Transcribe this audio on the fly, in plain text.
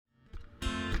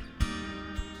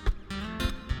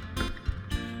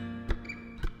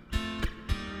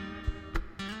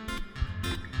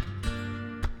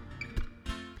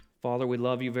Father, we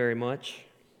love you very much.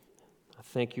 I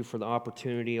thank you for the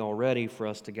opportunity already for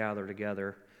us to gather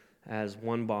together as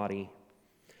one body,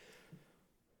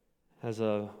 as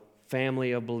a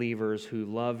family of believers who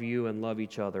love you and love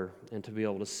each other, and to be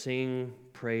able to sing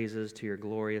praises to your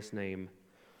glorious name,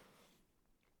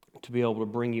 to be able to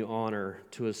bring you honor,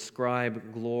 to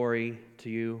ascribe glory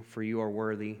to you, for you are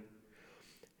worthy.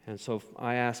 And so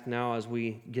I ask now as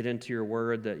we get into your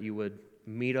word that you would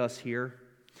meet us here,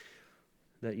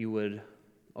 that you would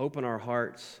open our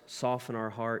hearts, soften our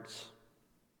hearts,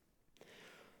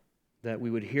 that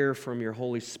we would hear from your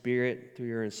Holy Spirit through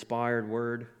your inspired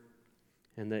word,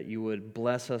 and that you would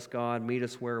bless us, God, meet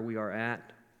us where we are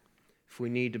at. If we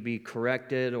need to be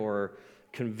corrected or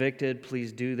convicted,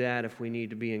 please do that. If we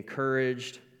need to be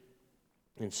encouraged,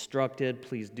 instructed,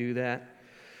 please do that.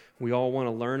 We all want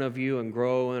to learn of you and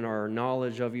grow in our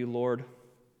knowledge of you, Lord.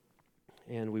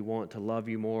 And we want to love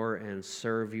you more and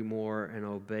serve you more and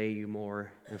obey you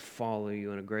more and follow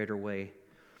you in a greater way.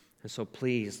 And so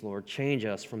please, Lord, change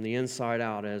us from the inside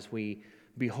out as we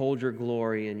behold your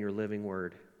glory in your living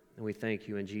word. And we thank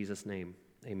you in Jesus' name.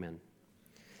 Amen.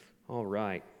 All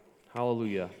right.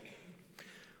 Hallelujah.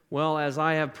 Well, as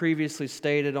I have previously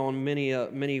stated on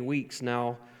many weeks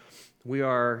now, we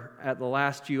are at the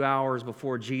last few hours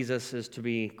before Jesus is to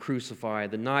be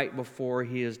crucified, the night before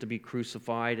he is to be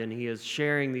crucified, and he is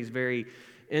sharing these very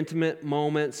intimate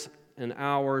moments and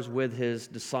hours with his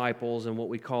disciples in what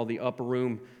we call the upper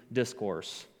room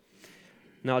discourse.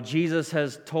 Now, Jesus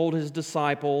has told his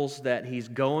disciples that he's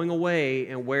going away,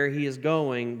 and where he is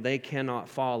going, they cannot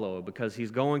follow, because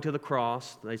he's going to the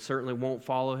cross. They certainly won't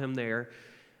follow him there.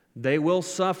 They will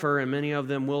suffer, and many of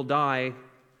them will die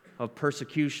of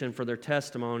persecution for their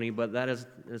testimony, but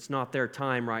it's not their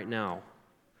time right now.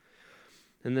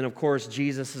 And then, of course,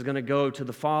 Jesus is going to go to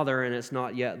the Father, and it's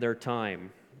not yet their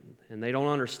time. And they don't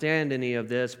understand any of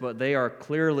this, but they are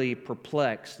clearly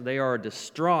perplexed. They are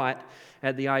distraught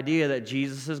at the idea that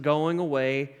Jesus is going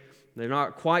away. They're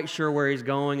not quite sure where he's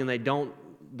going, and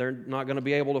they're not going to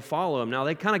be able to follow him. Now,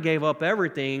 they kind of gave up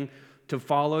everything to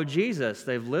follow Jesus.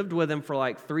 They've lived with him for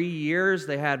like 3 years.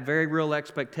 They had very real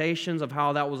expectations of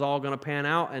how that was all going to pan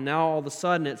out, and now all of a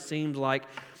sudden it seems like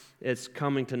it's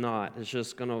coming to naught. It's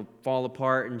just going to fall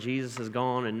apart, and Jesus is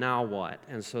gone, and now what?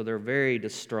 And so they're very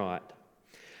distraught.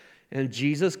 And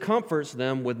Jesus comforts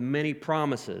them with many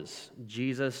promises.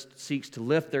 Jesus seeks to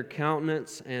lift their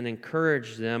countenance and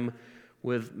encourage them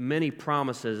with many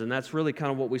promises, and that's really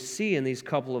kind of what we see in these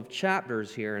couple of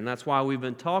chapters here, and that's why we've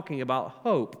been talking about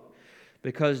hope.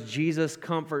 Because Jesus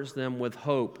comforts them with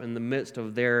hope in the midst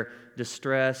of their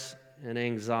distress and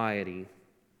anxiety.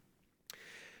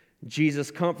 Jesus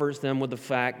comforts them with the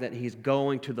fact that he's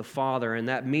going to the Father, and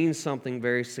that means something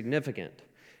very significant.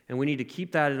 And we need to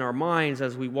keep that in our minds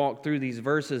as we walk through these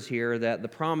verses here, that the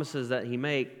promises that he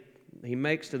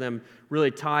makes to them really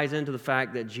ties into the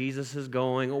fact that Jesus is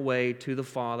going away to the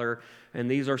Father, and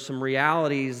these are some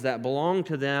realities that belong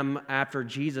to them after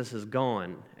Jesus is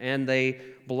gone, and they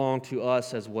belong to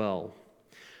us as well.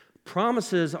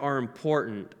 Promises are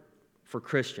important for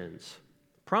Christians.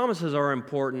 Promises are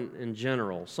important in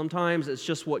general. Sometimes it's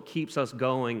just what keeps us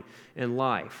going in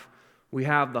life. We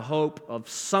have the hope of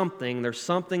something. There's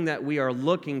something that we are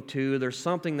looking to. There's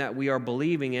something that we are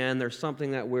believing in. There's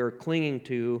something that we're clinging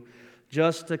to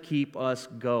just to keep us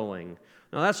going.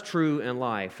 Now, that's true in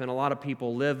life, and a lot of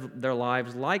people live their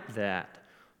lives like that.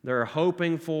 They're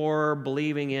hoping for,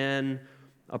 believing in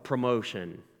a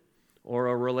promotion or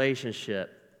a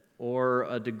relationship or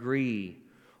a degree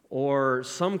or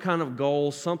some kind of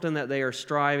goal, something that they are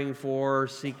striving for,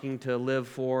 seeking to live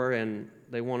for, and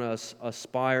they want to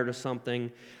aspire to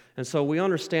something. And so we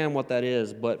understand what that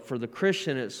is, but for the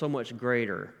Christian, it's so much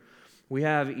greater. We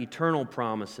have eternal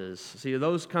promises. See,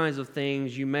 those kinds of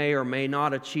things, you may or may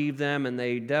not achieve them, and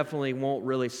they definitely won't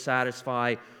really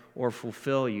satisfy or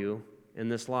fulfill you in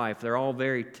this life. They're all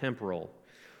very temporal.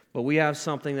 But we have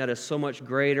something that is so much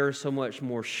greater, so much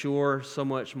more sure, so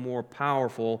much more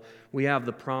powerful. We have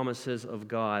the promises of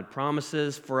God.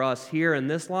 Promises for us here in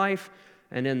this life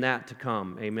and in that to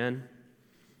come. Amen?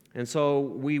 And so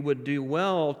we would do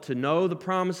well to know the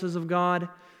promises of God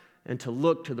and to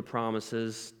look to the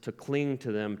promises, to cling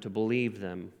to them, to believe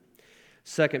them.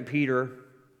 2 Peter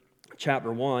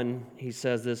chapter 1, he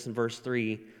says this in verse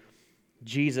 3,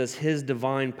 Jesus, his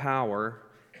divine power,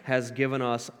 has given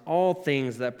us all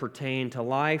things that pertain to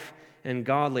life and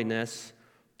godliness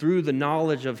through the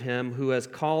knowledge of him who has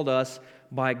called us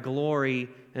by glory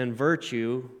and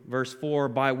virtue, verse 4,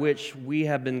 by which we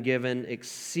have been given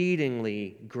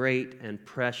exceedingly great and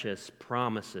precious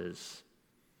promises.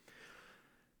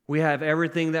 We have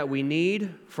everything that we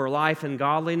need for life and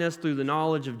godliness through the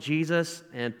knowledge of Jesus,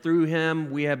 and through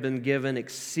Him we have been given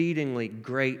exceedingly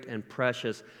great and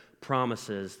precious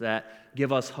promises that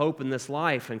give us hope in this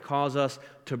life and cause us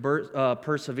to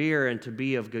persevere and to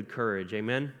be of good courage.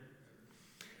 Amen?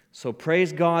 So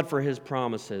praise God for His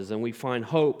promises, and we find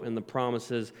hope in the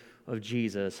promises of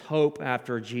Jesus, hope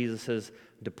after Jesus'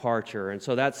 departure. And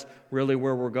so that's really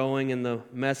where we're going in the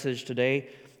message today.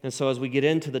 And so as we get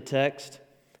into the text,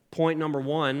 point number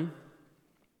 1,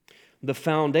 the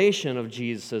foundation of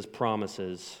Jesus'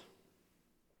 promises.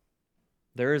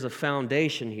 There is a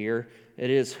foundation here. It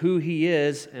is who He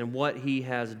is and what He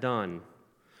has done.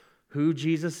 Who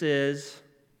Jesus is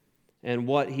and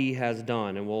what He has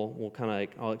done. And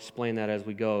I'll explain that as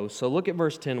we go. So look at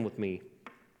verse 10 with me.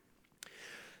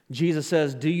 Jesus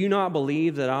says, "Do you not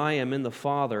believe that I am in the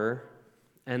Father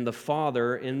and the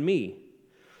Father in me?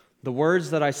 The words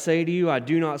that I say to you, I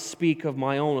do not speak of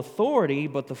my own authority,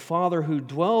 but the Father who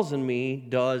dwells in me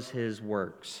does His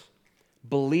works.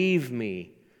 Believe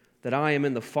me that I am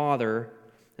in the Father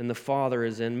and the Father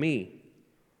is in me,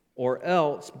 or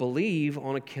else believe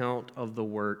on account of the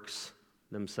works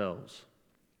themselves."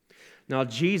 Now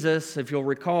Jesus, if you'll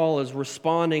recall, is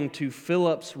responding to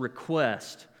Philip's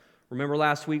request. Remember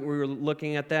last week we were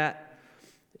looking at that?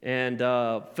 And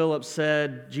Philip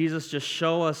said, Jesus, just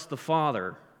show us the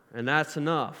Father, and that's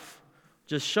enough.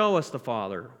 Just show us the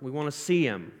Father. We want to see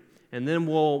Him. And then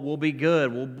we'll be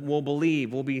good. We'll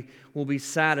believe. We'll be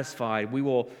satisfied. We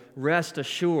will rest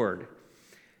assured.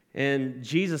 And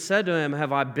Jesus said to him,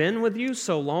 "Have I been with you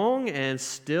so long, and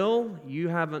still you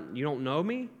don't know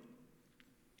me?"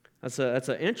 That's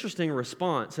an interesting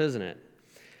response, isn't it?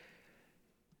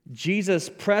 Jesus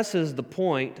presses the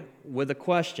point with a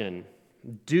question.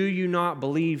 Do you not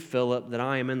believe, Philip, that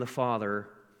I am in the Father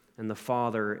and the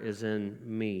Father is in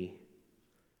me?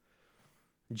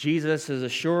 Jesus is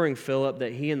assuring Philip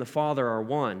that he and the Father are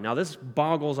one. Now, this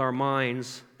boggles our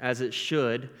minds, as it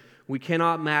should. We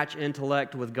cannot match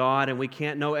intellect with God, and we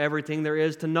can't know everything there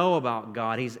is to know about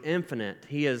God. He's infinite.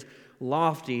 He is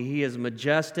lofty. He is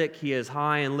majestic. He is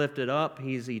high and lifted up.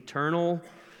 He's eternal.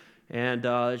 And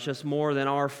it's just more than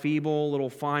our feeble little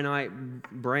finite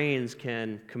brains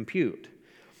can compute.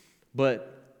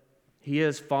 But He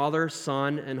is Father,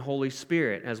 Son, and Holy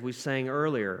Spirit. As we sang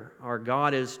earlier, our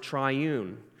God is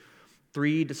triune.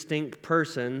 3 distinct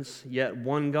persons, yet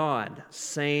one God.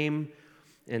 Same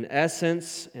in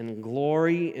essence, in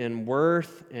glory, in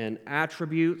worth, and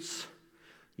attributes,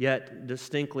 yet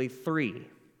distinctly 3.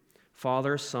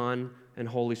 Father, Son, and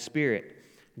Holy Spirit.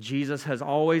 Jesus has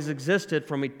always existed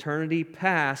from eternity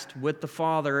past with the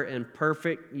Father in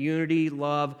perfect unity,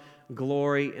 love,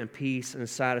 glory, and peace and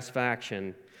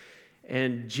satisfaction.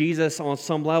 And Jesus, on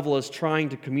some level, is trying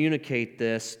to communicate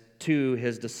this to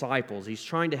His disciples. He's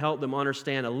trying to help them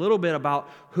understand a little bit about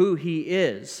who He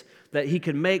is, that He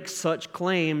can make such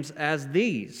claims as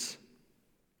these.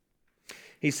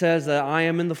 He says that I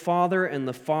am in the Father and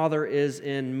the Father is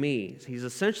in me. He's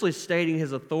essentially stating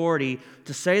His authority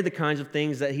to say the kinds of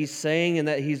things that He's saying and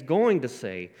that He's going to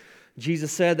say.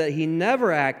 Jesus said that He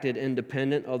never acted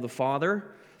independent of the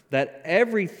Father, that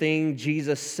everything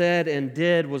Jesus said and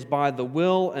did was by the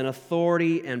will and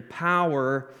authority and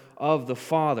power of the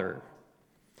Father.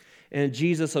 And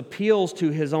Jesus appeals to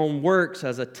His own works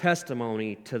as a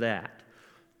testimony to that.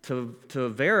 To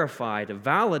verify, to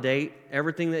validate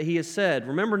everything that He has said.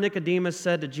 Remember, Nicodemus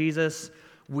said to Jesus,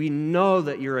 "We know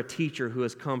that you're a teacher who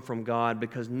has come from God,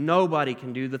 because nobody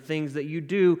can do the things that you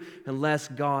do unless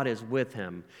God is with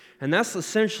him." And that's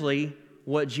essentially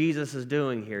what Jesus is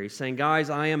doing here. He's saying,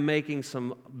 guys, I am making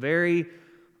some very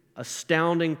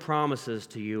astounding promises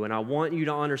to you, and I want you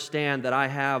to understand that I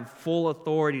have full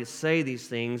authority to say these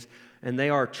things, and they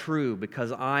are true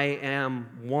because I am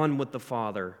one with the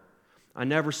Father. I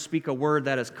never speak a word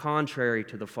that is contrary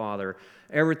to the Father.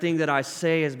 Everything that I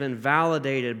say has been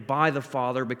validated by the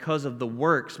Father because of the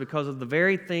works, because of the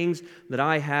very things that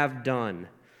I have done.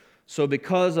 So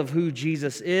because of who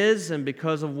Jesus is and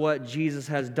because of what Jesus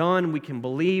has done, we can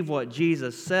believe what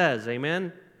Jesus says.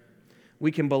 Amen?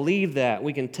 We can believe that.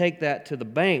 We can take that to the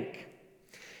bank.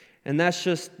 And that's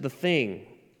just the thing.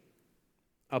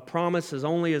 A promise is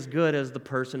only as good as the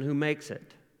person who makes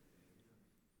it.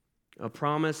 A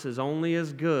promise is only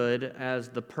as good as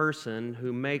the person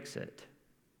who makes it.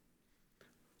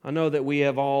 I know that we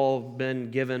have all been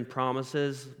given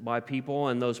promises by people,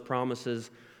 and those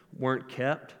promises weren't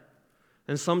kept.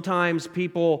 And sometimes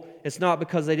people, it's not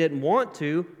because they didn't want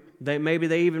to, maybe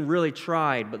they even really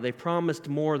tried, but they promised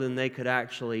more than they could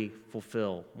actually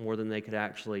fulfill, more than they could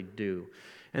actually do.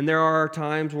 And there are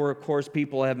times where, of course,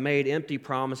 people have made empty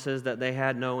promises that they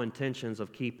had no intentions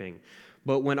of keeping.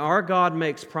 But when our God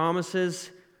makes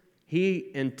promises,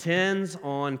 He intends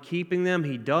on keeping them.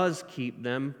 He does keep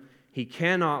them. He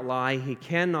cannot lie. He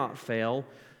cannot fail.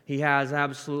 He has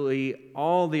absolutely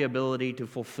all the ability to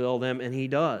fulfill them, and He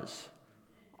does.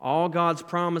 All God's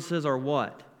promises are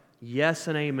what? Yes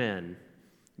and amen.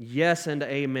 Yes and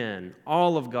amen.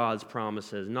 All of God's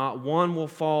promises. Not one will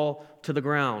fall to the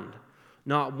ground.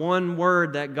 Not one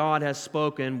word that God has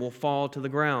spoken will fall to the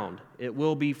ground. It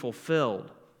will be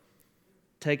fulfilled.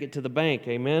 Take it to the bank.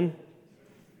 Amen?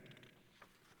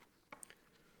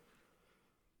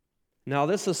 Now,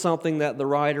 this is something that the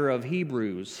writer of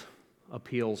Hebrews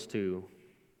appeals to.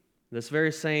 This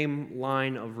very same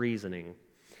line of reasoning.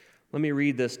 Let me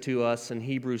read this to us in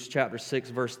Hebrews chapter 6,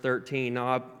 verse 13.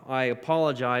 Now, I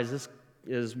apologize. This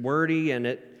is wordy and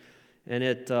it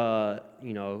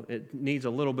needs a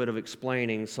little bit of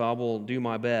explaining, so I will do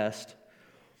my best.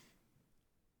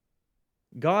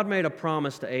 God made a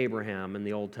promise to Abraham in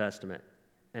the Old Testament,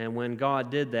 and when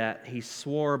God did that, He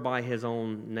swore by His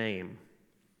own name.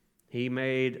 He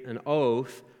made an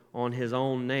oath on His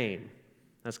own name.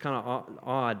 That's kind of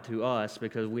odd to us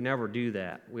because we never do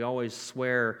that. We always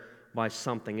swear by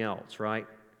something else, right?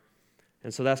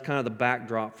 And so that's kind of the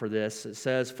backdrop for this. It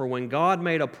says, "For when God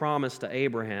made a promise to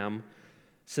Abraham,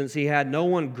 since he had no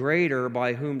one greater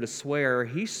by whom to swear,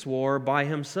 He swore by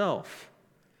Himself,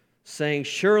 saying,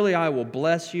 'Surely I will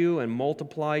bless you and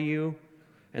multiply you.'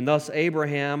 And thus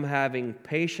Abraham, having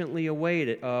patiently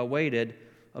waited,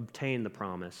 obtained the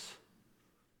promise."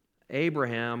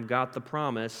 Abraham got the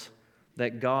promise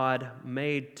that God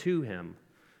made to him.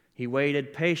 He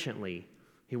waited patiently.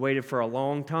 He waited for a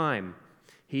long time.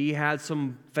 He had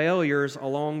some failures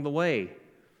along the way.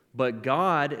 But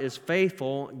God is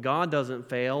faithful, God doesn't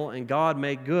fail, and God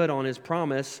made good on His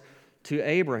promise to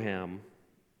Abraham.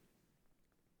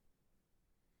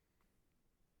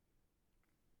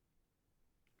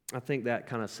 I think that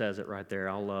kind of says it right there.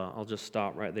 I'll just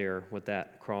stop right there with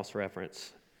that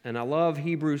cross-reference. And I love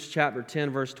Hebrews chapter 10,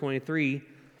 verse 23.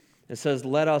 It says,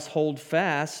 "Let us hold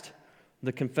fast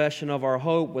the confession of our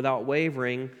hope without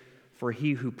wavering, for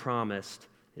He who promised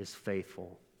is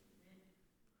faithful."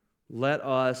 Let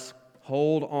us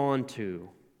hold on to,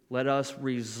 let us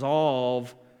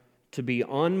resolve to be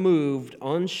unmoved,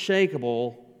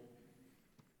 unshakable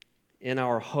in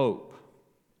our hope,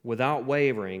 without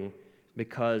wavering,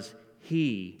 because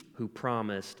He who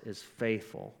promised is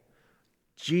faithful.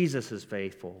 Jesus is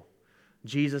faithful.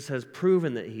 Jesus has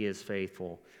proven that He is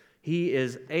faithful. He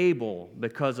is able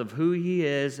because of who He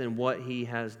is and what He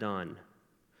has done.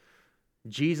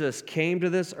 Jesus came to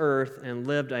this earth and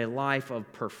lived a life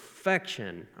of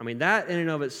perfection. I mean, that in and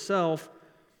of itself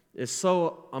is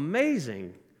so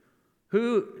amazing.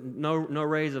 No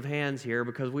raise of hands here,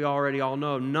 because we already all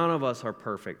know none of us are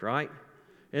perfect, right?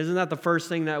 Isn't that the first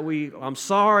thing that I'm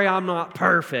sorry I'm not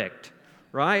perfect,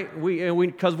 right?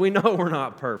 Because we know we're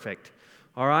not perfect,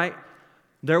 all right?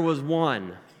 There was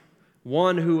one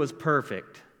who was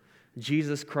perfect,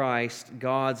 Jesus Christ,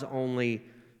 God's only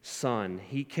Son.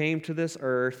 He came to this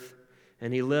earth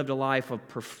and He lived a life of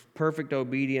perfect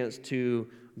obedience to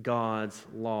God's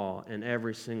law in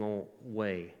every single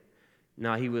way.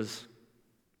 Now, He was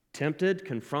tempted,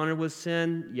 confronted with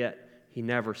sin, yet He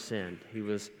never sinned. He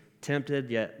was tempted,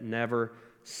 yet never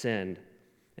sinned.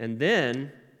 And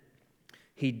then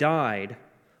He died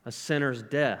a sinner's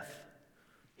death.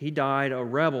 He died a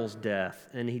rebel's death,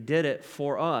 and He did it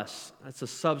for us. That's a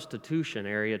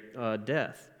substitutionary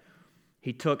death.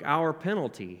 He took our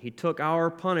penalty. He took our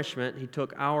punishment. He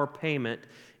took our payment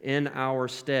in our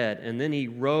stead. And then He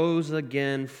rose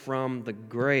again from the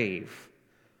grave.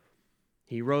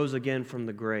 He rose again from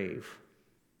the grave.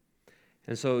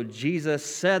 And so Jesus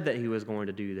said that He was going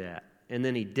to do that. And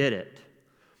then He did it.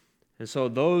 And so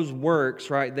those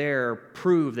works right there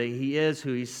prove that He is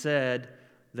who He said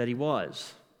that He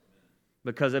was.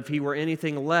 Because if He were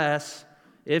anything less,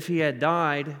 if He had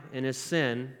died in His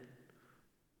sin,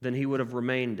 then He would have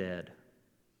remained dead.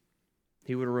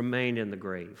 He would have remained in the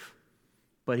grave.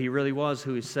 But He really was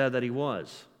who He said that He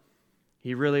was.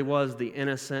 He really was the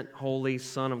innocent, holy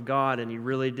Son of God, and He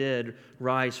really did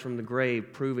rise from the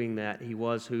grave, proving that He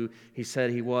was who He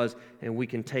said He was, and we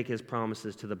can take His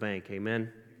promises to the bank.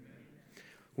 Amen?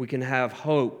 We can have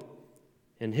hope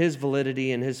in His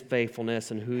validity and His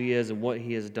faithfulness and who He is and what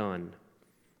He has done.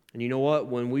 And you know what?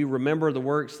 When we remember the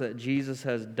works that Jesus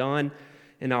has done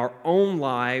in our own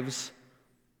lives,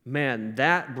 man,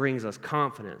 that brings us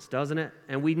confidence, doesn't it?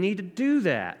 And we need to do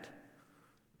that.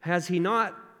 Has He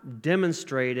not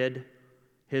demonstrated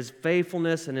His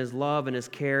faithfulness and His love and His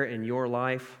care in your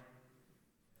life?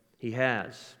 He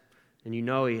has, and you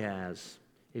know He has.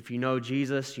 If you know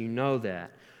Jesus, you know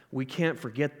that. We can't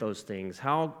forget those things.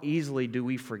 How easily do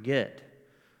we forget?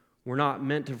 We're not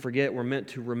meant to forget, we're meant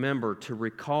to remember, to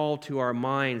recall to our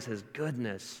minds His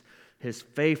goodness, His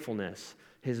faithfulness,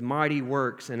 His mighty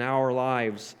works in our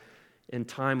lives in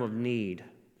time of need,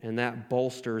 and that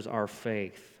bolsters our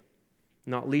faith,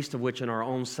 not least of which in our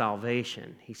own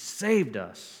salvation. He saved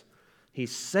us. He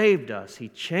saved us. He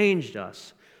changed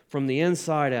us from the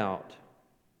inside out.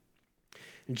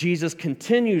 Jesus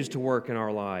continues to work in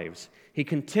our lives. He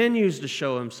continues to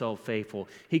show Himself faithful.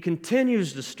 He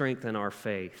continues to strengthen our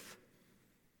faith.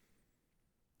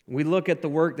 We look at the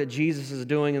work that Jesus is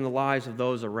doing in the lives of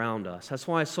those around us. That's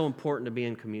why it's so important to be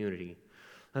in community.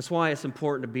 That's why it's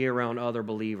important to be around other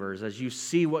believers as you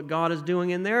see what God is doing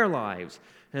in their lives.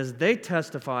 As they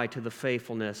testify to the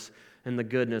faithfulness and the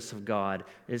goodness of God,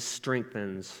 it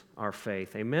strengthens our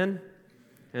faith. Amen?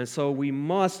 And so we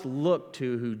must look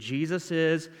to who Jesus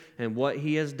is and what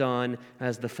He has done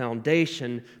as the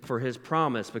foundation for His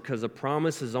promise, because a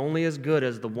promise is only as good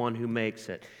as the one who makes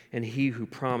it, and He who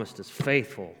promised is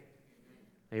faithful.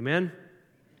 Amen?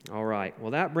 All right.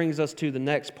 Well, that brings us to the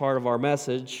next part of our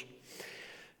message.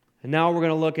 And now we're going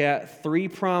to look at 3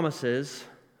 promises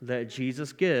that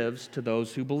Jesus gives to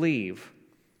those who believe.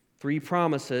 3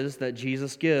 promises that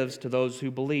Jesus gives to those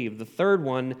who believe. The third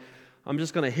one I'm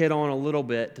just going to hit on a little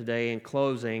bit today in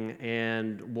closing,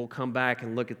 and we'll come back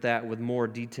and look at that with more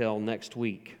detail next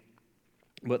week.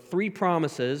 But 3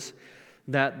 promises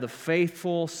that the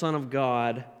faithful Son of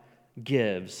God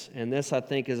gives. And this, I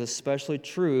think, is especially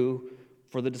true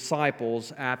for the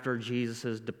disciples after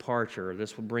Jesus' departure.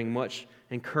 This will bring much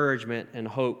encouragement and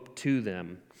hope to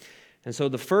them. And so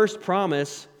the first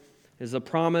promise is a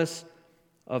promise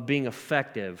of being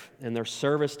effective in their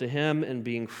service to Him and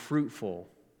being fruitful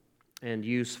and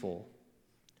useful.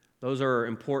 Those are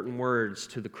important words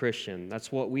to the Christian.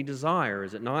 That's what we desire,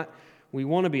 is it not? We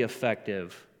want to be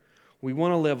effective. We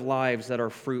want to live lives that are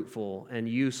fruitful and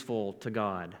useful to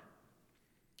God.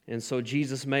 And so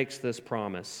Jesus makes this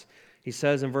promise. He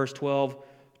says in verse 12,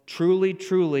 "Truly,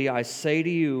 truly, I say to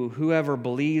you, whoever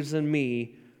believes in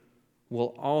me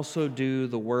will also do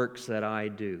the works that I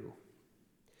do.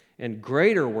 And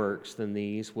greater works than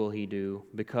these will he do,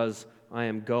 because I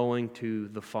am going to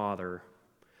the Father."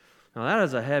 Now that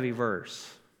is a heavy verse.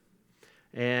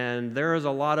 And there is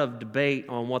a lot of debate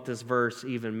on what this verse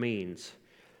even means.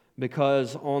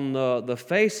 Because on the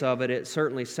face of it, it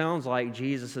certainly sounds like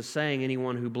Jesus is saying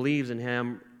anyone who believes in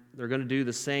Him, they're going to do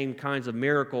the same kinds of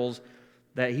miracles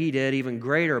that He did, even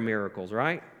greater miracles,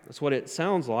 right? That's what it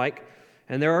sounds like.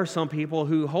 And there are some people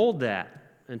who hold that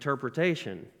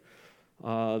interpretation.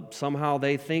 Somehow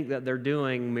they think that they're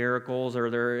doing miracles, or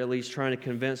they're at least trying to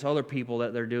convince other people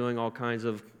that they're doing all kinds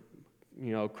of,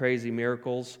 crazy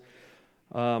miracles.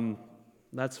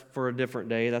 That's for a different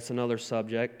day. That's another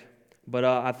subject. But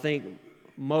I think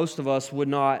most of us would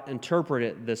not interpret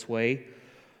it this way.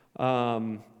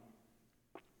 I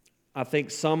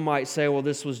think some might say, well,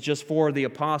 this was just for the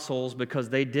apostles because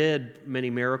they did many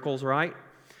miracles, right?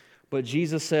 But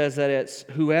Jesus says that it's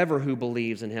whoever who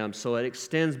believes in Him. So it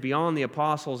extends beyond the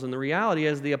apostles. And the reality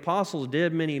is the apostles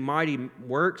did many mighty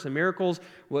works and miracles,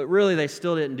 but really they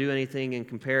still didn't do anything in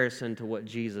comparison to what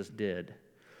Jesus did.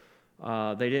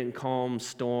 They didn't calm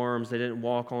storms. They didn't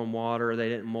walk on water. They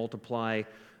didn't multiply,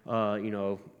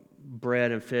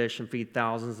 bread and fish and feed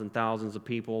thousands and thousands of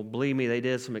people. Believe me, they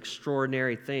did some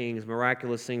extraordinary things.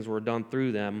 Miraculous things were done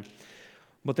through them.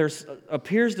 But there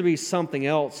appears to be something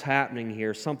else happening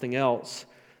here, something else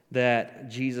that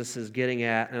Jesus is getting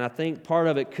at. And I think part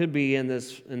of it could be in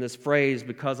this phrase,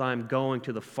 because I'm going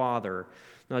to the Father.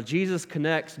 Now, Jesus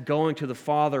connects going to the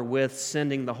Father with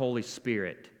sending the Holy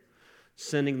Spirit.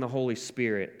 Sending the Holy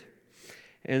Spirit.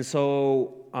 And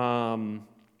so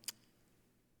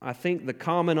I think the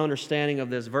common understanding of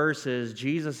this verse is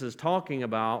Jesus is talking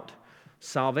about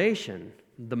salvation,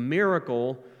 the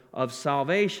miracle of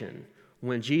salvation.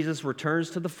 When Jesus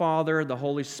returns to the Father, the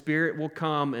Holy Spirit will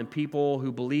come, and people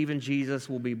who believe in Jesus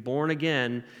will be born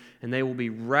again, and they will be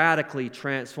radically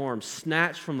transformed,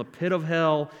 snatched from the pit of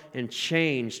hell and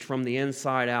changed from the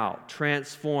inside out,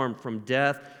 transformed from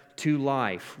death to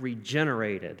life,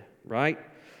 regenerated, right?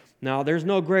 Now, there's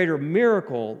no greater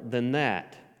miracle than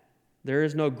that. There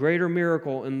is no greater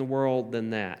miracle in the world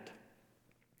than that.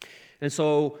 And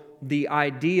so the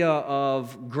idea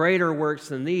of greater works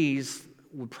than these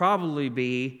would probably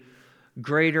be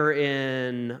greater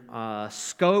in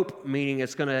scope, meaning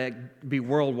it's going to be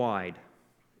worldwide.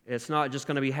 It's not just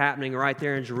going to be happening right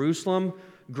there in Jerusalem.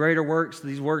 greater works.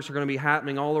 These works are going to be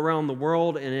happening all around the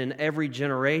world and in every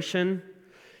generation.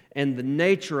 And the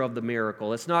nature of the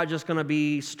miracle, it's not just going to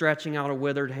be stretching out a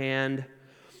withered hand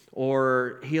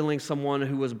or healing someone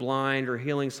who was blind or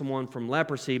healing someone from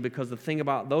leprosy, because the thing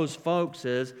about those folks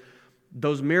is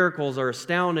those miracles are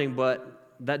astounding,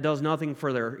 but that does nothing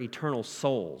for their eternal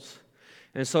souls.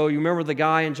 And so you remember the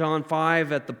guy in John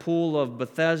 5 at the pool of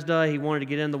Bethesda. He wanted to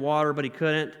get in the water, but he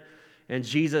couldn't. And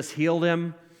Jesus healed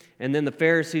him. And then the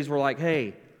Pharisees were like,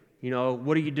 hey,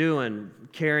 what are you doing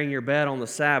carrying your bed on the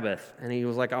Sabbath? And he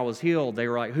was like, I was healed. They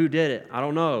were like, who did it? I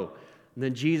don't know. And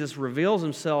then Jesus reveals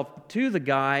himself to the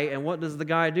guy. And what does the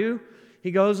guy do?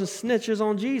 He goes and snitches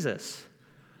on Jesus.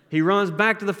 He runs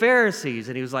back to the Pharisees.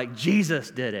 And he was like,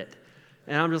 Jesus did it.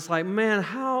 And I'm just like, man,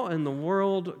 how in the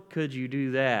world could you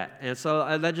do that? And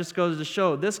so that just goes to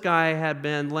show, this guy had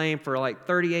been lame for like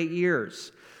 38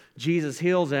 years. Jesus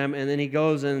heals him, and then he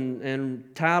goes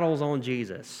and tattles on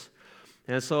Jesus.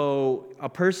 And so a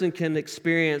person can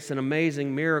experience an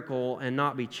amazing miracle and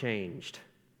not be changed.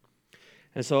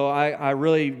 And so I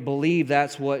really believe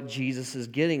that's what Jesus is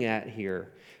getting at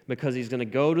here, because he's going to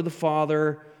go to the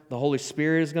Father, the Holy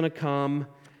Spirit is going to come,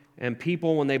 and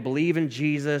people, when they believe in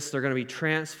Jesus, they're going to be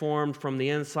transformed from the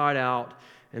inside out,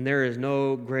 and there is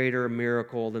no greater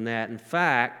miracle than that. In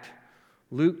fact,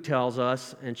 Luke tells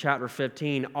us in chapter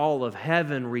 15, all of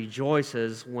heaven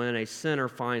rejoices when a sinner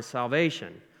finds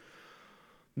salvation.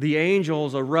 The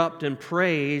angels erupt in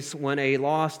praise when a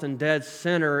lost and dead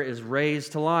sinner is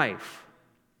raised to life.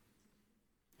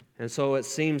 And so it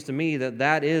seems to me that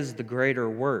that is the greater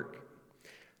work.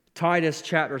 Titus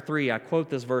chapter 3, I quote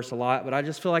this verse a lot, but I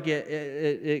just feel like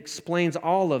it explains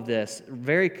all of this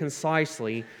very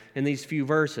concisely in these few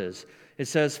verses. It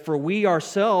says, for we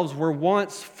ourselves were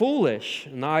once foolish.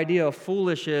 And the idea of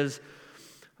foolish is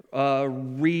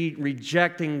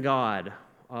rejecting God,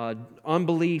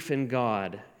 unbelief in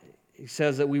God. He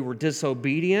says that we were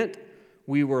disobedient,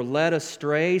 we were led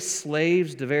astray,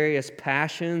 slaves to various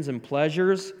passions and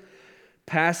pleasures,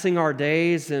 passing our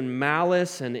days in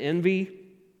malice and envy.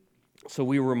 So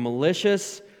we were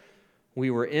malicious,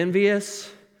 we were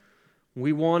envious,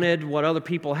 we wanted what other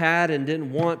people had and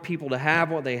didn't want people to have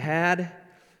what they had,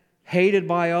 hated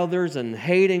by others and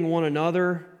hating one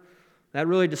another. That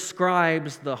really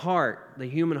describes the heart, the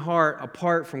human heart,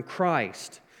 apart from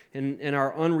Christ in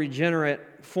our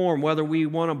unregenerate form. Whether we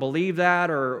want to believe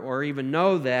that or even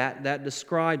know that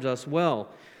describes us well.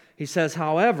 He says,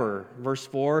 however, verse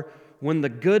 4, when the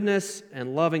goodness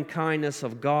and loving kindness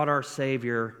of God our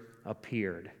Savior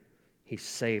appeared, He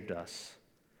saved us.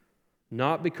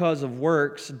 Not because of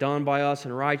works done by us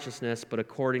in righteousness, but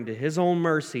according to His own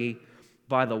mercy,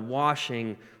 by the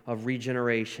washing of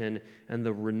regeneration and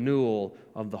the renewal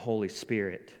of the Holy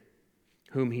Spirit,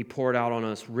 whom He poured out on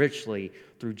us richly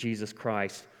through Jesus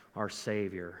Christ, our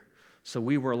Savior. So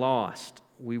we were lost,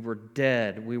 we were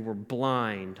dead, we were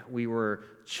blind, we were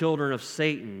children of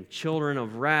Satan, children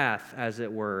of wrath, as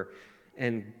it were,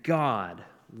 and God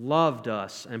loved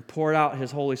us and poured out His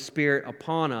Holy Spirit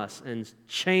upon us and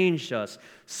changed us,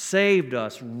 saved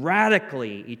us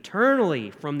radically,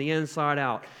 eternally from the inside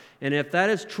out. And if that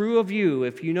is true of you,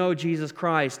 if you know Jesus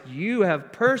Christ, you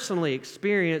have personally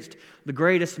experienced the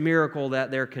greatest miracle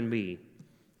that there can be.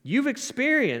 You've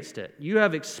experienced it. You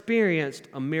have experienced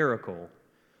a miracle.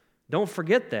 Don't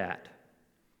forget that.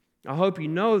 I hope you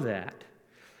know that.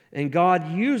 And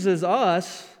God uses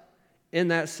us in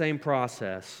that same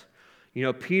process.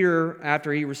 Peter,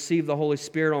 after he received the Holy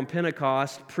Spirit on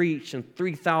Pentecost, preached, and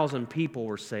 3,000 people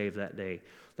were saved that day.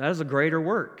 That is a greater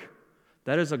work.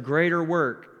 That is a greater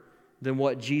work than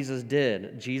what Jesus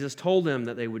did. Jesus told them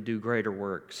that they would do greater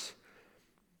works.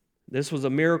 This was a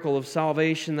miracle of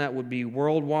salvation that would be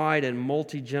worldwide and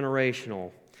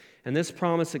multi-generational. And this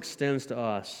promise extends to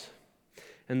us.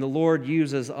 And the Lord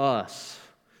uses us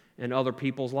in other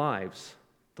people's lives.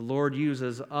 The Lord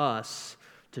uses us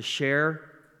to share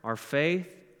our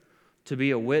faith, to be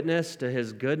a witness to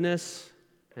His goodness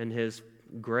and His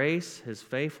grace, His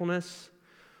faithfulness,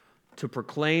 to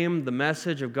proclaim the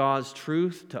message of God's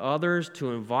truth to others,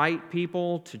 to invite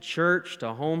people to church,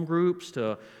 to home groups,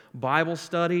 to Bible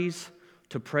studies,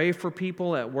 to pray for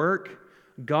people at work.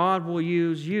 God will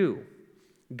use you.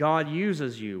 God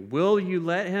uses you. Will you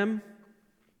let Him?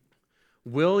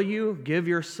 Will you give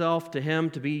yourself to Him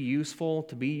to be useful,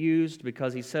 to be used?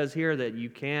 Because He says here that you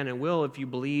can and will if you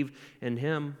believe in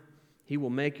Him. He will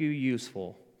make you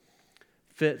useful,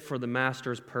 fit for the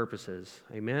Master's purposes.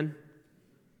 Amen?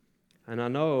 And I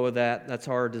know that that's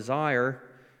our desire.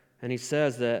 And He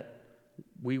says that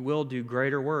we will do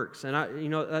greater works. And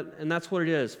and that's what it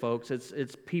is, folks.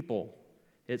 It's people.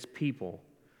 It's people.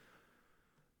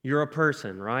 You're a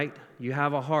person, right? You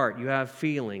have a heart, you have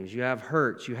feelings, you have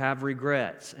hurts, you have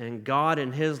regrets. And God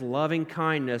in His loving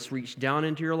kindness reached down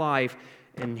into your life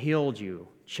and healed you,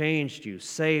 changed you,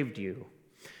 saved you.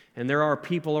 And there are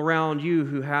people around you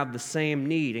who have the same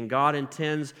need, and God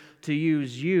intends to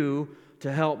use you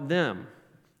to help them,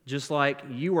 just like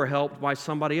you were helped by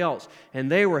somebody else,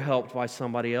 and they were helped by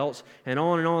somebody else, and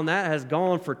on. That has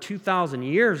gone for 2,000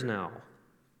 years now,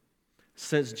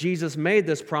 since Jesus made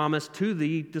this promise to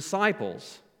the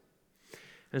disciples.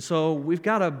 And so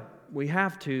we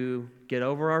have to get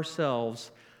over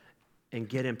ourselves and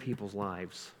get in people's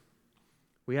lives.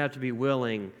 We have to be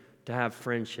willing to have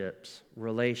friendships,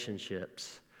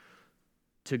 relationships,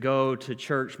 to go to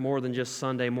church more than just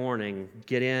Sunday morning,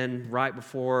 get in right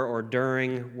before or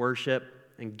during worship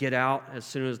and get out as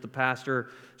soon as the pastor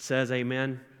says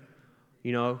amen.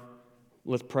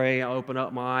 Let's pray, I open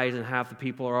up my eyes and half the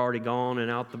people are already gone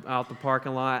and out the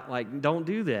parking lot. Like, don't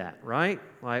do that, right?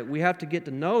 Like, we have to get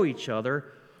to know each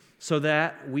other so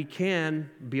that we can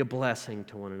be a blessing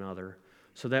to one another,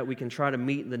 so that we can try to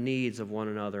meet the needs of one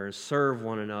another and serve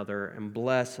one another and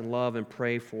bless and love and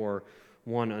pray for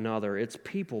one another. It's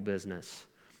people business.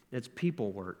 It's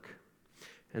people work.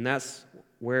 And that's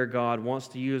where God wants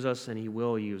to use us, and He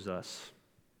will use us.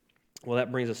 Well,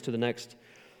 that brings us to the next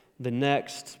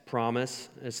promise.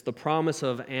 It's the promise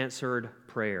of answered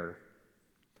prayer.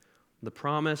 The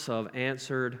promise of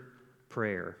answered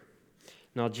prayer.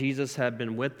 Now, Jesus had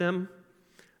been with them.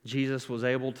 Jesus was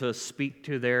able to speak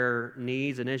to their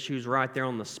needs and issues right there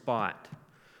on the spot.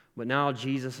 But now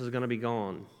Jesus is going to be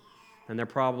gone. And they're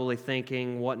probably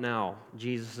thinking, what now?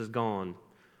 Jesus is gone.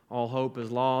 All hope is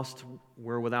lost.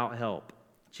 We're without help.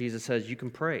 Jesus says, you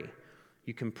can pray.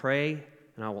 You can pray,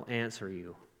 and I will answer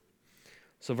you.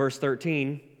 So verse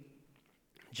 13,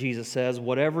 Jesus says,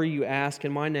 whatever you ask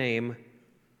in my name,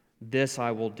 this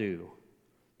I will do,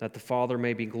 that the Father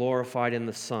may be glorified in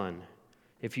the Son.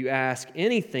 If you ask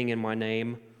anything in my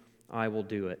name, I will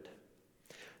do it.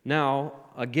 Now,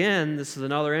 again, this is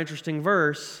another interesting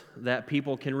verse that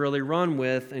people can really run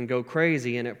with and go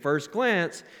crazy. And at first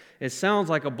glance, it sounds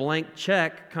like a blank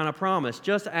check kind of promise.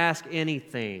 Just ask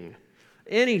anything,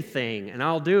 and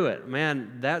I'll do it.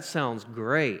 Man, that sounds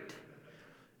great.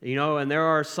 And there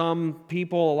are some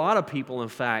people, a lot of people, in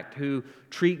fact, who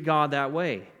treat God that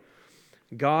way.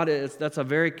 That's a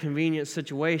very convenient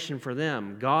situation for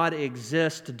them. God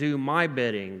exists to do my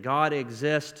bidding. God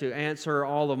exists to answer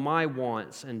all of my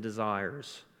wants and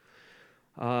desires.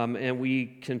 And we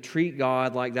can treat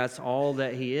God like that's all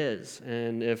that He is.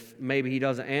 And if maybe He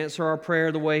doesn't answer our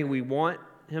prayer the way we want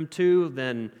Him to,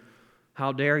 then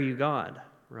how dare you, God,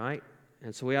 right?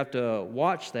 And so we have to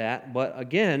watch that. But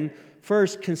again,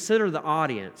 first, consider the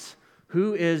audience.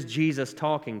 Who is Jesus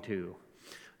talking to?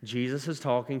 Jesus is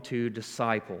talking to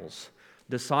disciples.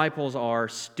 Disciples are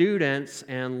students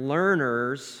and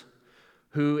learners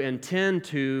who intend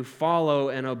to follow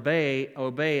and obey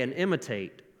and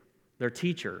imitate their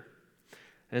teacher.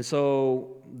 And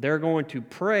so they're going to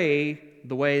pray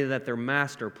the way that their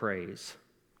master prays.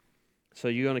 So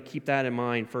you're going to keep that in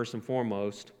mind first and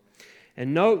foremost.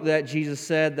 And note that Jesus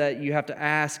said that you have to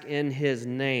ask in His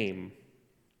name.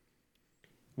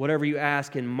 Whatever you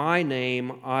ask in my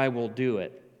name, I will do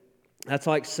it. That's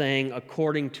like saying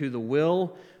according to the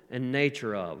will and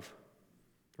nature of,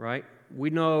 right? We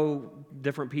know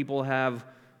different people have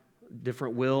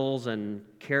different wills and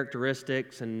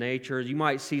characteristics and natures. You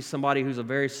might see somebody who's a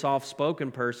very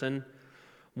soft-spoken person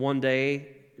one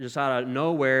day, just out of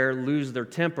nowhere, lose their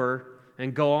temper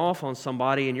and go off on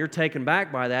somebody, and you're taken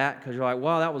back by that because you're like,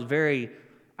 wow, that was very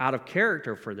out of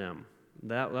character for them.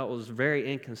 That was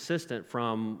very inconsistent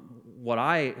from what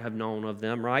I have known of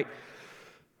them, right?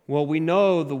 Well, we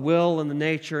know the will and the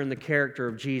nature and the character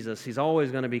of Jesus. He's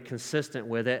always going to be consistent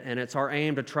with it, and it's our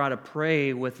aim to try to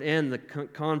pray within the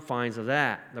confines of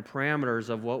that, the parameters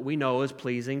of what we know is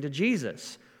pleasing to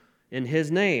Jesus in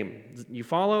His name. You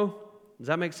follow? Does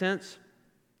that make sense?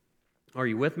 Are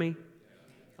you with me?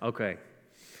 Okay.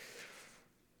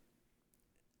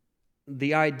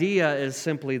 The idea is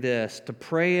simply this: to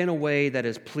pray in a way that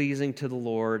is pleasing to the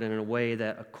Lord and in a way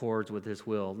that accords with His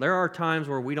will. There are times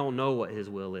where we don't know what His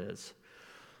will is.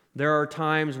 There are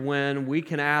times when we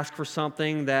can ask for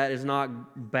something that is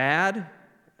not bad,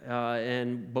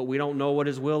 but we don't know what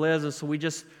His will is, and so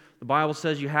the Bible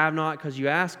says you have not because you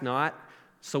ask not,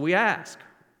 so we ask.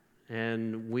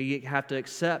 And we have to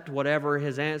accept whatever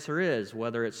His answer is,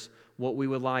 whether it's what we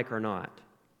would like or not.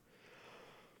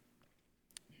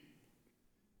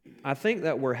 I think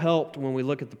that we're helped when we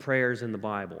look at the prayers in the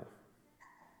Bible,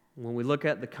 when we look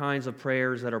at the kinds of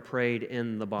prayers that are prayed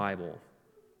in the Bible.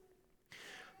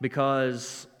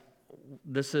 Because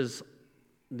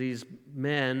these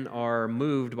men are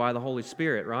moved by the Holy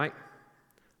Spirit, right?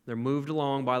 They're moved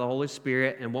along by the Holy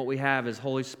Spirit, and what we have is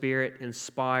Holy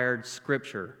Spirit-inspired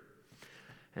Scripture.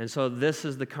 And so this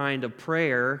is the kind of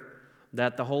prayer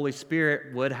that the Holy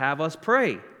Spirit would have us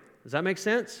pray. Does that make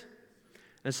sense?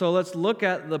 And so let's look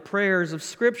at the prayers of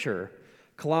Scripture.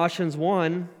 Colossians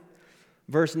 1,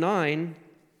 verse 9,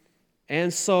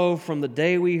 "And so from the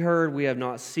day we heard, we have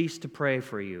not ceased to pray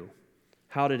for you."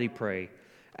 How did he pray?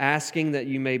 "Asking that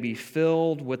you may be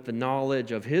filled with the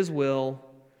knowledge of His will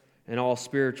and all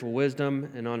spiritual wisdom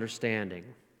and understanding."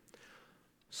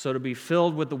 So to be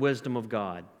filled with the wisdom of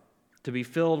God, to be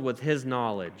filled with His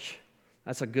knowledge,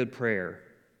 that's a good prayer.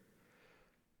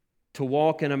 To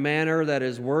walk in a manner that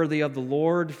is worthy of the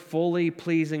Lord, fully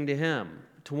pleasing to Him.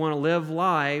 To want to live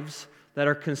lives that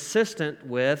are consistent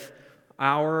with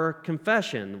our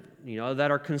confession,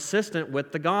 that are consistent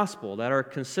with the gospel, that are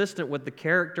consistent with the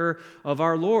character of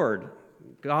our Lord.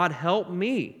 God, help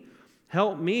me.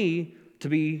 Help me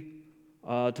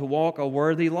to walk a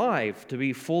worthy life, to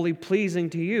be fully pleasing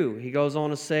to you. He goes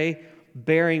on to say,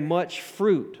 bearing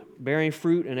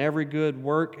fruit in every good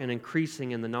work and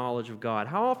increasing in the knowledge of God.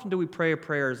 How often do we pray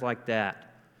prayers like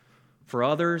that for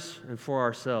others and for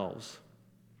ourselves?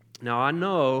 Now, I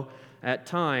know at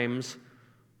times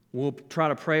we'll try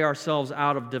to pray ourselves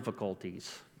out of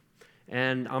difficulties.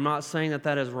 And I'm not saying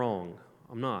that is wrong.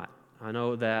 I'm not. I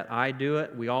know that I do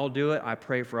it. We all do it. I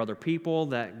pray for other people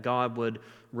that God would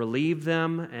relieve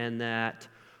them and that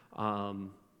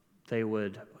they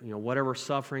would, whatever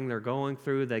suffering they're going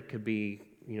through, they could be,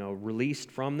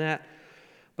 released from that.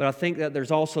 But I think that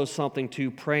there's also something to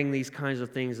praying these kinds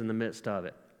of things in the midst of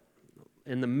it.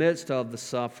 In the midst of the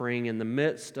suffering, in the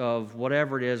midst of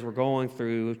whatever it is we're going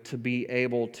through, to be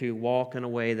able to walk in a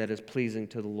way that is pleasing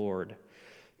to the Lord,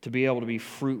 to be able to be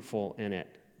fruitful in it,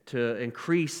 to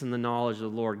increase in the knowledge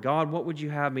of the Lord. God, what would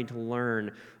you have me to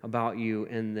learn about you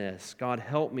in this? God,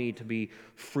 help me to be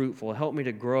fruitful. Help me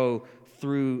to grow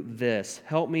through this.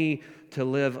 Help me to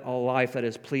live a life that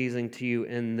is pleasing to you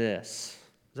in this.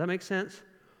 Does that make sense?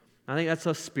 I think that's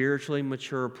a spiritually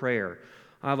mature prayer.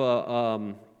 I have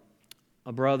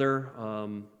a brother,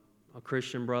 a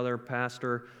Christian brother,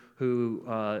 pastor, who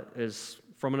is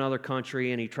from another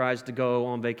country, and he tries to go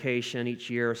on vacation each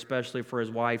year, especially for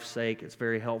his wife's sake. It's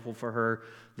very helpful for her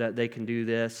that they can do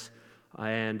this.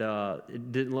 And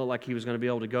it didn't look like he was going to be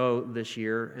able to go this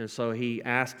year, and so he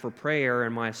asked for prayer,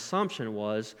 and my assumption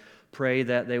was pray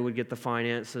that they would get the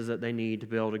finances that they need to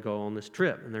be able to go on this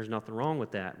trip, and there's nothing wrong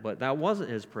with that. But that wasn't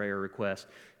his prayer request.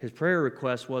 His prayer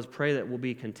request was pray that we'll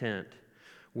be content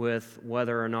with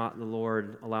whether or not the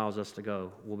Lord allows us to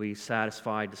go. We'll be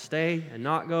satisfied to stay and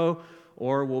not go,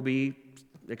 or we'll be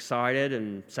excited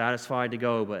and satisfied to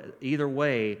go, but either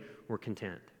way, we're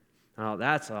content.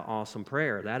 That's an awesome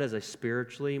prayer. That is a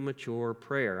spiritually mature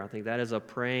prayer. I think that is a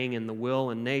praying in the will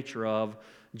and nature of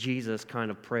Jesus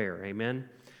kind of prayer. Amen?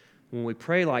 When we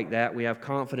pray like that, we have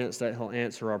confidence that He'll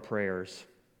answer our prayers.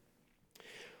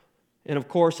 And of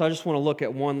course, I just want to look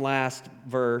at one last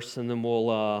verse, and then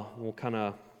we'll kind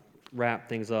of wrap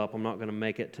things up. I'm not going to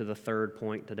make it to the third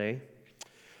point today.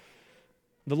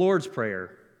 The Lord's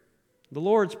Prayer. The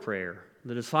Lord's Prayer.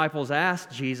 The disciples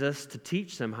asked Jesus to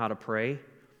teach them how to pray,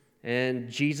 and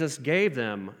Jesus gave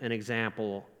them an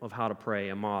example of how to pray,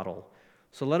 a model.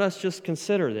 So let us just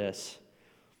consider this.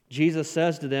 Jesus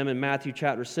says to them in Matthew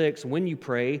chapter 6, "When you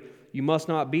pray, you must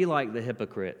not be like the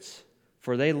hypocrites,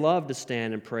 for they love to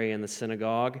stand and pray in the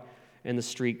synagogue and the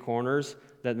street corners,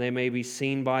 that they may be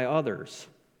seen by others.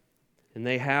 And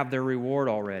they have their reward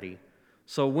already."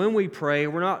 So when we pray,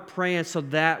 we're not praying so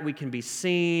that we can be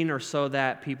seen or so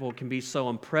that people can be so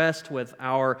impressed with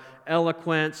our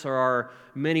eloquence or our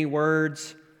many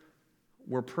words.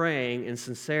 We're praying in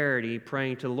sincerity,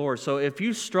 praying to the Lord. So if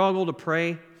you struggle to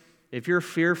pray, if you're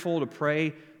fearful to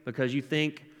pray because you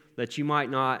think that you might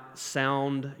not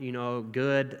sound,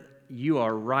 good, you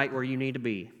are right where you need to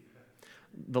be.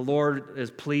 The Lord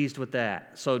is pleased with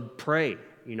that. So pray,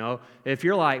 If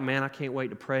you're like, man, I can't wait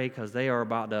to pray because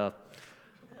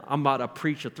I'm about to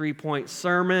preach a 3-point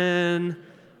sermon,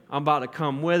 I'm about to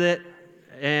come with it,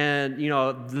 and,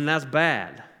 then that's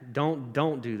bad.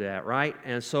 Don't do that, right?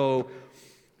 And so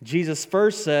Jesus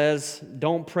first says,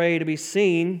 don't pray to be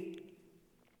seen,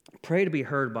 pray to be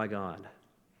heard by God.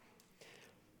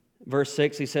 Verse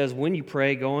 6, he says, "When you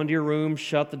pray, go into your room,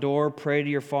 shut the door, pray to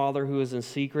your Father who is in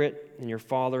secret, and your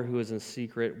Father who is in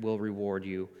secret will reward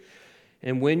you.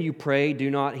 And when you pray,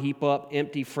 do not heap up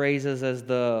empty phrases as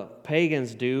the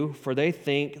pagans do, for they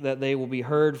think that they will be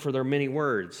heard for their many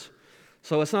words."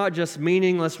 So it's not just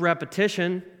meaningless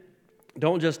repetition.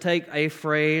 Don't just take a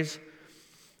phrase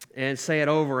and say it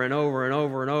over and over and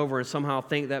over and over and somehow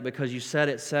think that because you said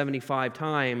it 75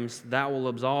 times, that will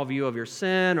absolve you of your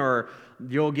sin or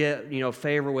you'll get,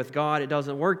 favor with God. It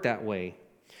doesn't work that way.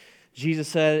 Jesus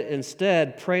said,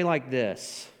 instead, pray like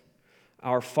this: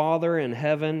 Our Father in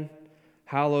heaven,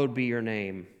 hallowed be your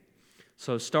name.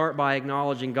 So start by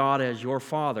acknowledging God as your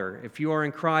Father. If you are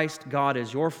in Christ, God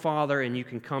is your Father, and you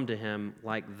can come to Him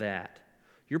like that.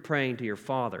 You're praying to your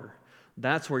Father.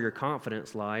 That's where your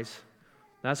confidence lies.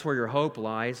 That's where your hope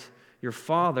lies. Your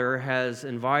Father has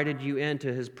invited you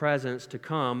into His presence to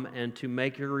come and to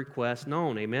make your request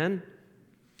known. Amen?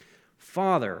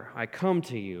 Father, I come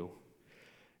to you.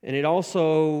 And it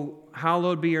also,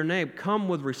 hallowed be your name. Come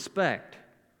with respect.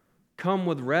 Come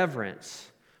with reverence.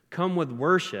 Come with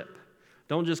worship.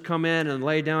 Don't just come in and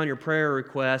lay down your prayer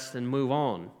request and move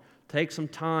on. Take some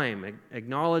time.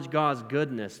 Acknowledge God's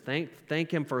goodness.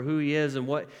 Thank Him for who He is and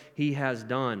what He has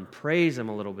done. Praise Him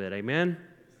a little bit. Amen?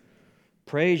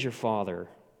 Praise your Father.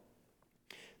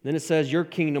 Then it says, your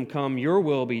kingdom come, your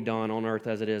will be done on earth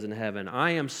as it is in heaven.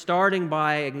 I am starting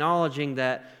by acknowledging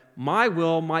that my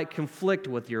will might conflict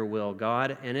with your will,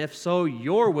 God, and if so,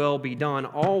 your will be done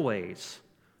always.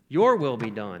 Your will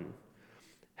be done.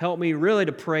 Help me really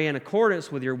to pray in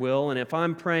accordance with your will, and if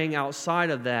I'm praying outside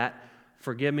of that,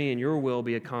 forgive me and your will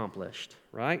be accomplished,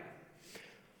 right?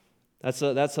 That's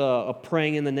a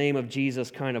praying in the name of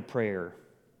Jesus kind of prayer.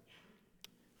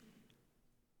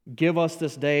 Give us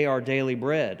this day our daily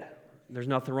bread. There's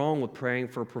nothing wrong with praying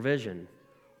for provision.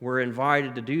 We're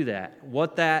invited to do that.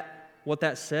 What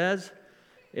that says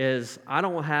is, I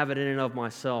don't have it in and of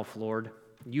myself, Lord.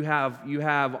 You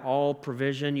have all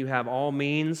provision. You have all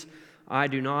means. I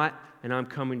do not, and I'm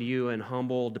coming to you in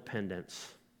humble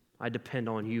dependence. I depend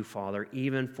on you, Father,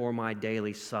 even for my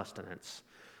daily sustenance.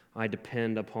 I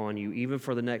depend upon you. Even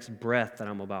for the next breath that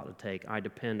I'm about to take, I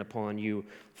depend upon you,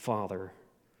 Father.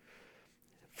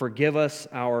 Forgive us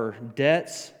our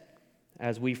debts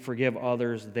as we forgive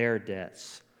others their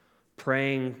debts.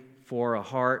 Praying for a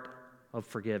heart of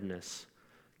forgiveness.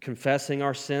 Confessing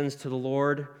our sins to the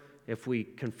Lord. If we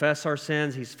confess our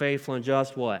sins, He's faithful and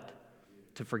just, what?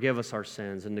 To forgive us our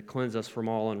sins and to cleanse us from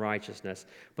all unrighteousness.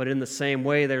 But in the same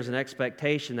way, there's an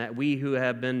expectation that we who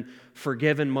have been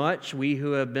forgiven much, we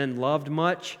who have been loved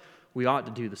much, we ought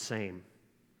to do the same.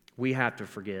 We have to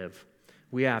forgive.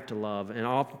 We have to love. And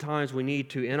oftentimes we need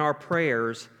to, in our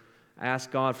prayers,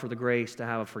 ask God for the grace to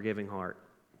have a forgiving heart.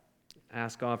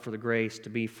 Ask God for the grace to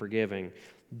be forgiving.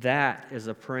 That is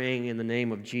a praying in the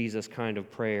name of Jesus kind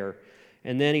of prayer.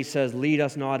 And then He says, lead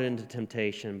us not into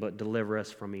temptation, but deliver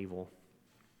us from evil.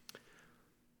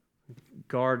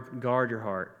 Guard your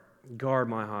heart. Guard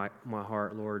my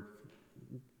heart, Lord.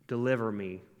 Deliver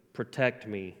me. Protect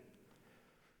me.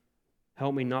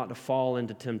 Help me not to fall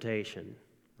into temptation.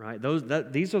 Right?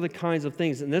 These are the kinds of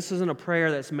things. And this isn't a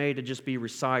prayer that's made to just be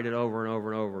recited over and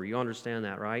over and over. You understand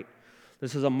that, right?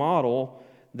 This is a model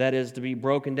that is to be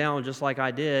broken down just like I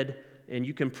did. And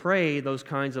you can pray those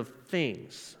kinds of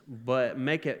things, but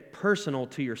make it personal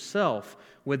to yourself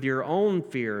with your own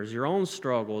fears, your own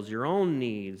struggles, your own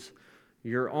needs,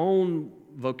 your own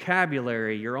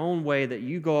vocabulary, your own way that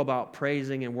you go about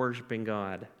praising and worshiping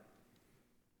God.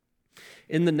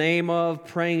 In the name of,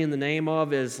 praying in the name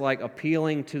of is like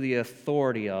appealing to the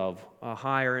authority of a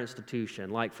higher institution.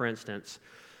 Like, for instance,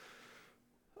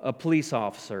 a police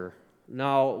officer.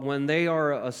 Now, when they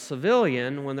are a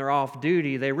civilian, when they're off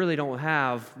duty, they really don't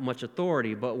have much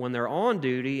authority. But when they're on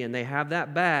duty and they have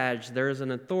that badge, there's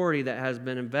an authority that has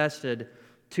been invested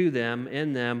to them,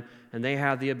 in them, and they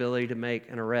have the ability to make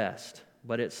an arrest.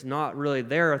 But it's not really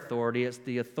their authority, it's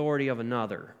the authority of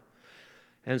another.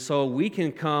 And so we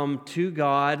can come to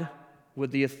God with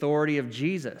the authority of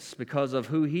Jesus because of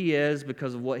who He is,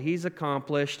 because of what He's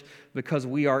accomplished, because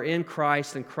we are in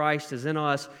Christ and Christ is in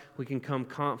us. We can come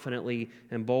confidently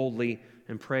and boldly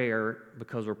in prayer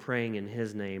because we're praying in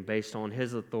His name, based on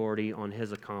His authority, on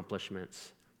His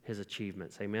accomplishments, His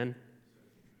achievements. Amen?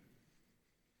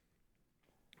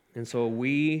 And so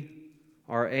we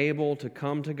are able to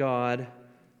come to God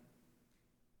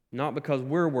not because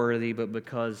we're worthy, but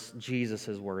because Jesus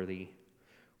is worthy.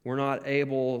 We're not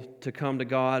able to come to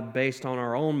God based on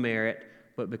our own merit,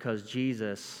 but because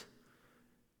Jesus,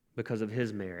 because of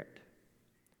His merit.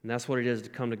 And that's what it is to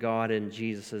come to God in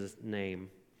Jesus' name.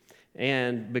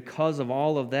 And because of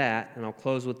all of that, and I'll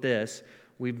close with this,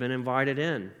 we've been invited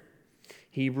in.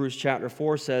 Hebrews chapter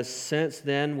 4 says, since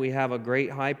then we have a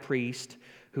great high priest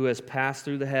who has passed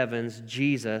through the heavens,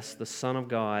 Jesus, the Son of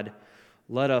God.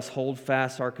 Let us hold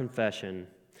fast our confession,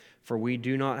 for we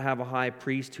do not have a high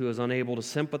priest who is unable to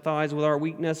sympathize with our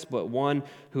weakness, but one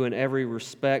who in every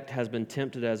respect has been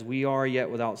tempted as we are, yet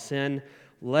without sin.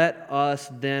 let us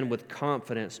then with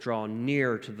confidence draw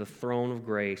near to the throne of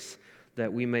grace,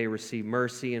 that we may receive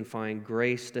mercy and find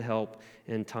grace to help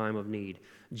in time of need.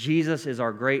 Jesus is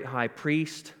our great high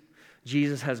priest.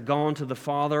 Jesus has gone to the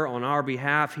Father on our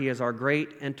behalf. He is our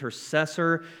great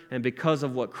intercessor. And because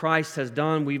of what Christ has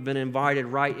done, we've been invited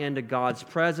right into God's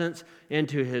presence,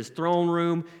 into His throne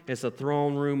room. It's a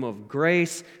throne room of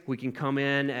grace. We can come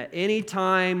in at any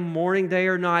time, morning, day,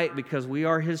 or night, because we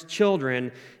are His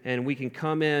children, and we can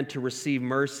come in to receive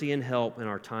mercy and help in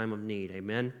our time of need.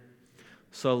 Amen?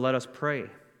 So let us pray.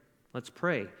 Let's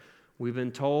pray. We've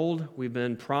been told, we've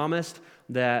been promised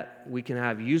that we can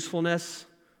have usefulness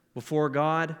before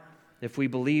God if we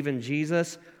believe in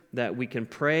Jesus, that we can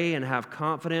pray and have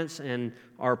confidence in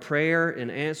our prayer and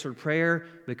answered prayer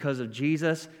because of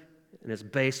Jesus, and it's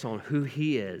based on who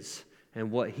He is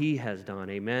and what He has done.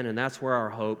 Amen? And that's where our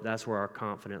hope, that's where our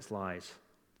confidence lies.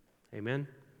 Amen?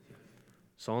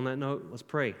 So on that note, let's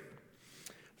pray.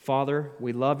 Father,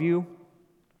 we love You.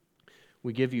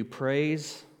 We give You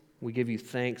praise. We give You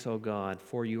thanks, O God,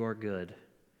 for You are good.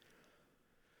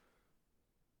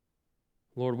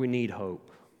 Lord, we need hope.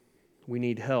 We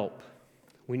need help.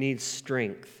 We need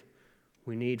strength.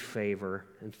 We need favor.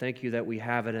 And thank You that we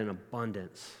have it in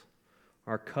abundance.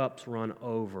 Our cups run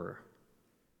over.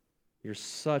 You're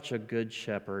such a good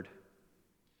shepherd.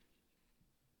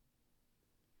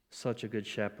 Such a good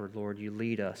shepherd, Lord. You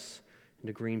lead us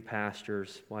into green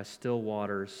pastures by still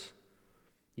waters.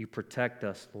 You protect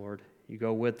us, Lord. You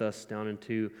go with us down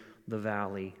into the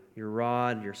valley. Your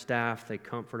rod, Your staff, they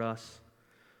comfort us.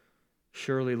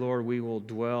 Surely, Lord, we will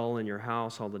dwell in Your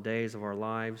house all the days of our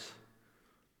lives.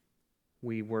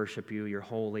 We worship You. You're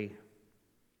holy.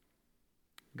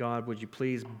 God, would You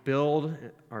please build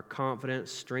our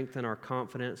confidence, strengthen our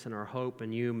confidence and our hope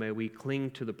in You. May we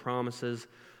cling to the promises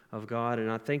of God. And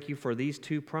I thank You for these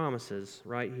two promises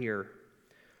right here.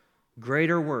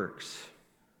 Greater works,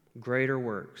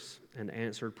 and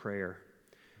answered prayer.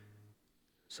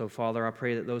 So, Father, I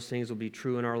pray that those things will be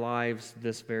true in our lives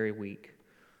this very week.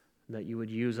 That You would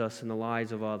use us in the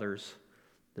lives of others,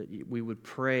 that we would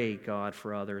pray, God,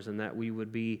 for others, and that we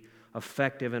would be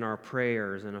effective in our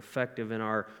prayers and effective in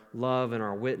our love and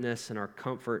our witness and our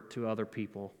comfort to other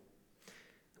people.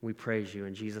 We praise You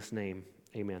in Jesus' name.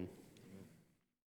 Amen.